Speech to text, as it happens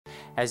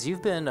As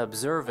you've been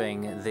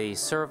observing the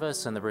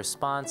service and the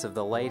response of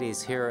the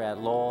ladies here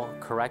at Lowell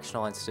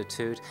Correctional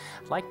Institute,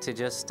 I'd like to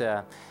just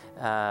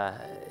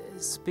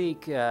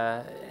speak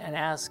and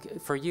ask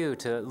for you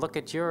to look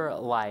at your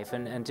life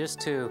and just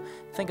to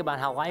think about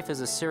how life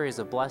is a series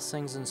of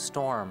blessings and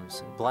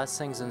storms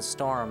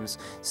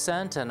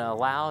sent and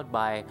allowed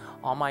by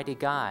Almighty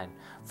God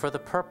for the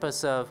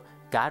purpose of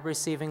God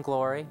receiving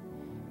glory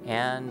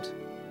and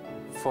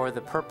for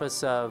the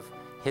purpose of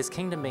His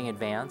kingdom being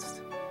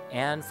advanced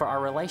and for our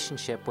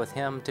relationship with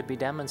Him to be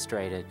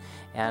demonstrated.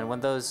 And when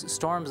those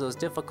storms, those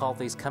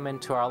difficulties come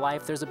into our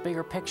life, there's a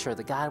bigger picture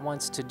that God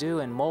wants to do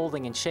in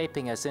molding and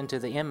shaping us into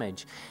the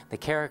image, the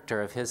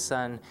character of His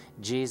Son,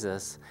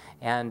 Jesus.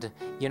 And,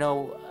 you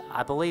know,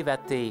 I believe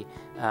at the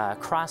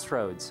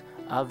crossroads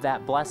of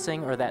that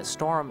blessing or that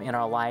storm in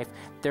our life,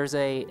 there's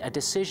a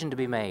decision to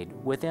be made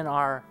within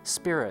our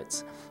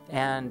spirits.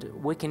 And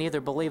we can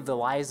either believe the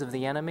lies of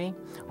the enemy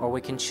or we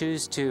can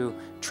choose to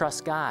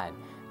trust God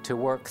to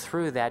work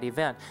through that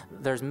event.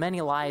 There's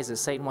many lies that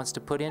Satan wants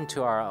to put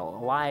into our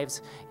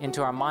lives,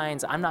 into our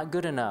minds. I'm not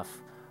good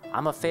enough.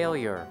 I'm a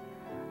failure.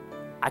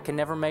 I can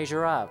never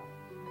measure up.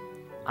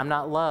 I'm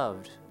not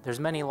loved. There's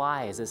many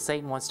lies that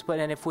Satan wants to put,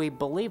 and if we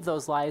believe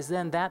those lies,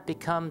 then that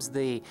becomes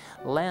the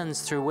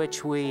lens through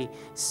which we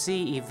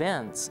see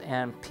events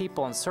and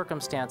people and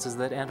circumstances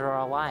that enter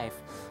our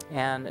life.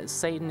 And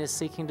Satan is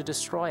seeking to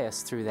destroy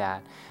us through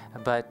that.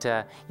 But,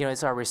 you know,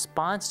 it's our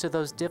response to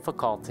those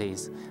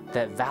difficulties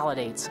that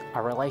validates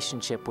our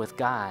relationship with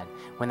God,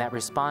 when that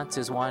response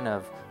is one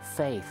of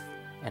faith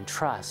and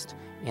trust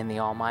in the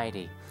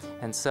Almighty.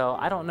 And so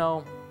I don't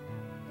know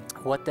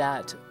what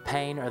that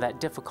pain or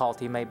that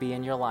difficulty may be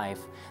in your life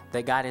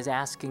that God is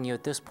asking you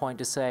at this point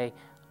to say,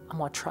 I'm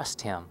going to trust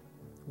Him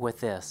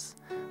with this.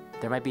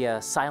 There may be a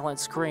silent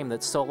scream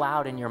that's so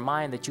loud in your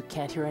mind that you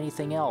can't hear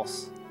anything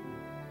else.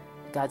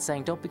 God's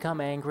saying, don't become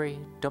angry,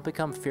 don't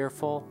become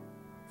fearful,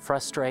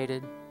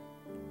 frustrated.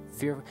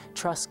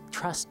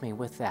 Trust me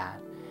with that.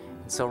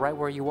 And so right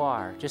where you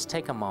are, just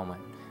take a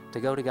moment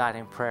to go to God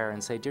in prayer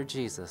and say, Dear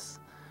Jesus,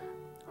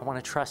 I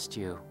want to trust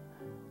You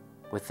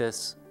with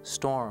this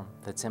storm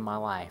that's in my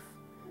life.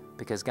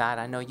 Because God,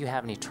 I know You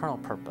have an eternal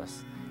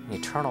purpose, an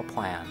eternal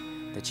plan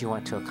that You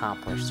want to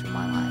accomplish through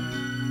my life.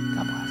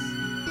 God bless.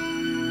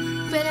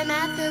 When I'm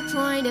at the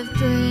point of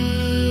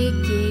breaking,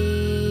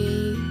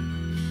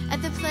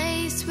 at the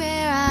place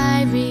where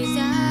I resign,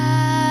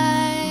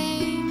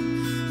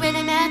 when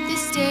I'm at the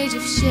stage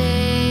of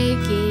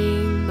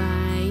shaking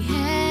my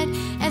head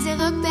as I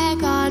look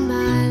back on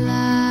my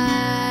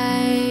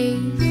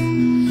life,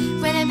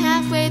 when I'm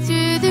halfway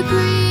through the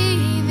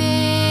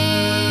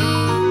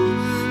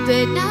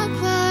but not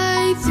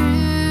quite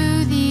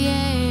through the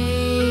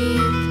ache,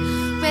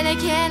 when I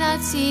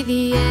cannot see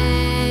the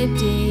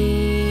ending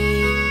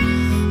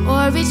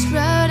or which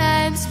road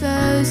I'm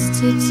supposed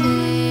to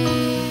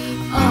take.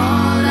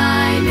 All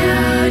I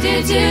know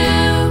to do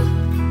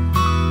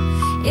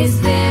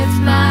is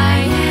lift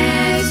my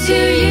hands to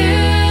You.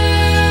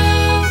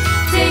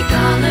 Take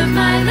all of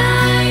my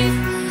life,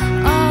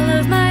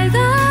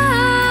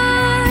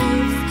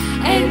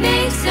 and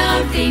make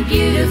something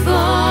beautiful.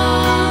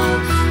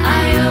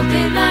 I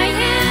open my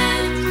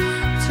hand,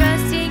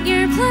 trusting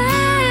Your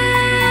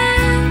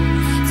plan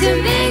to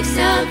make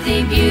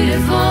something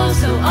beautiful,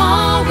 so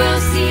all will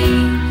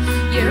see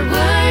Your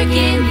work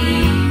in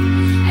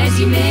me as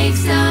You make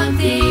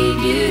something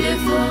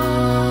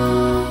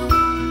beautiful.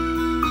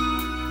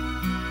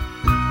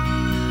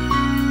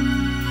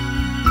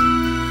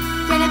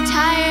 When I'm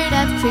tired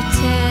of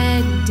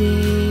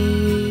pretending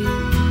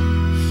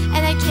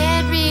and I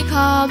can't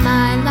recall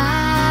my lines,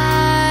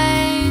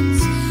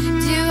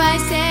 I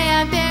say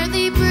I'm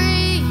barely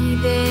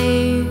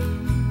breathing,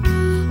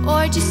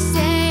 or just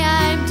say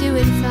I'm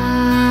doing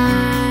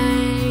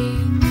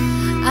fine.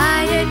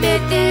 I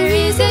admit there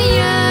is a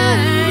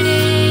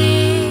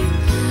yearning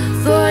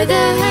for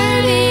the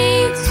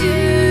hurting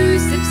to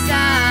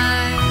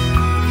subside,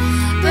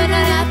 but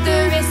not at the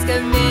risk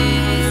of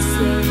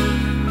missing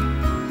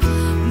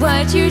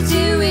what You're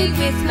doing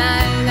with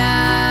my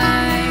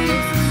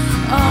life.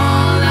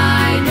 All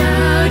I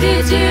know to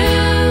do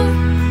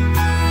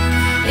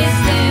is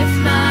lift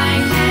my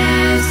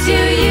hands to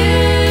You.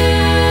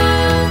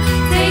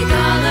 Take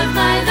all of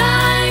my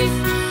life,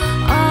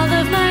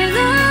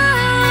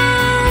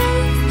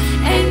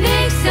 and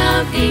make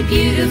something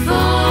beautiful.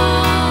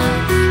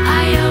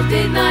 I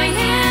open my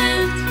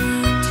hand,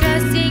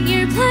 trusting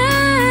Your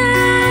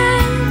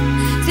plan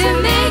to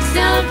make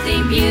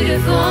something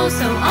beautiful,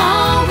 so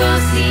all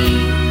will see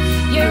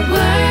Your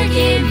work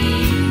in me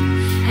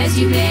as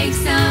You make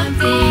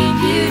something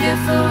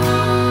beautiful.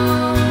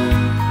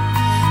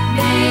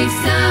 Make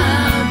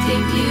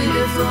something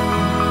beautiful.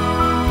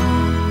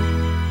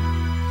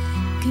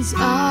 'Cause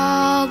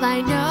all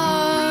I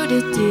know to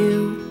do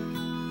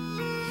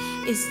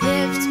is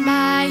lift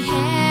my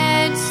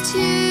hands to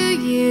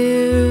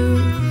You.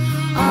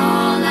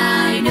 All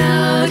I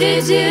know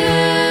to do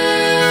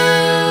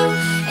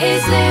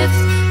is lift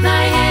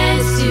my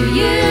hands to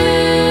You.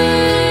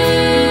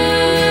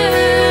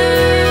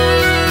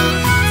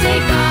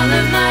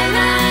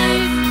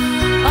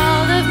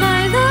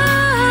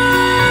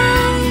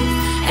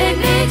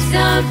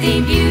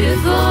 something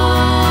beautiful.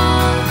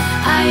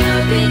 I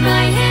open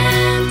my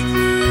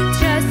hand,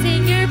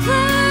 trusting your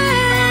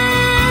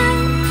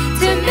plan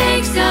to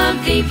make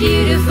something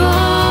beautiful.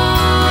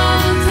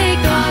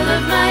 Take all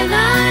of my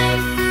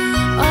life,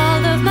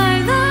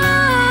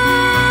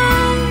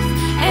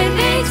 and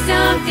make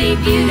something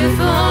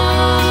beautiful.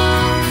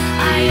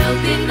 I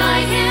open my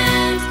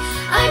hand,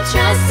 I'm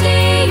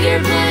trusting your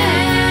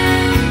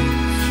plan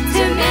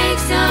to make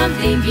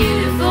something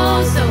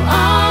beautiful, so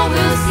all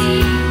will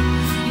see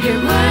your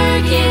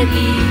work in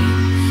me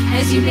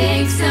as you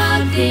make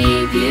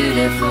something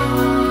beautiful.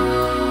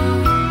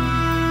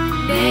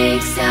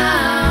 Make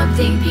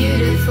something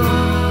beautiful.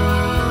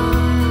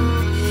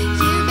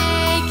 You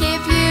make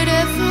it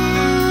beautiful,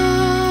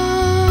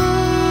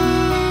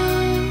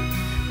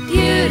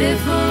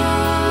 beautiful.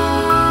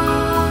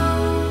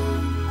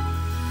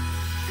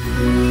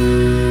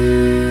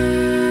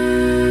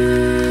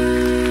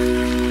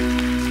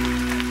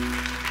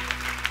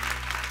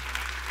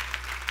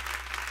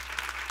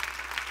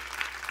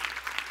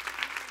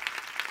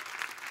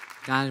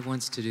 God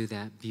wants to do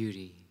that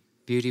beauty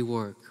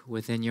work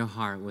within your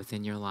heart,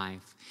 within your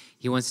life.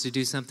 He wants to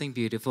do something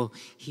beautiful.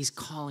 He's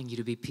calling you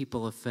to be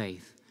people of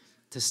faith,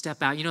 to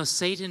step out. You know,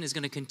 Satan is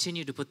going to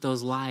continue to put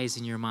those lies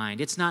in your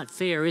mind. It's not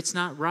fair. It's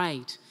not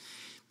right.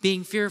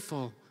 Being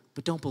fearful,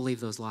 but don't believe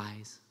those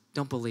lies.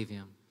 Don't believe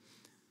him.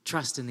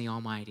 Trust in the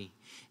Almighty.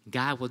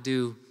 God will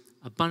do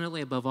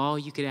abundantly above all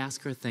you could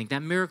ask or think.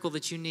 That miracle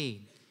that you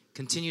need,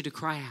 continue to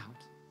cry out,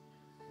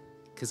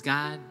 because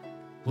God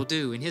will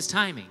do in his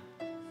timing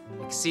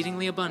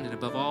exceedingly abundant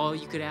above all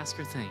you could ask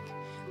or think.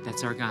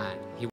 That's our God. He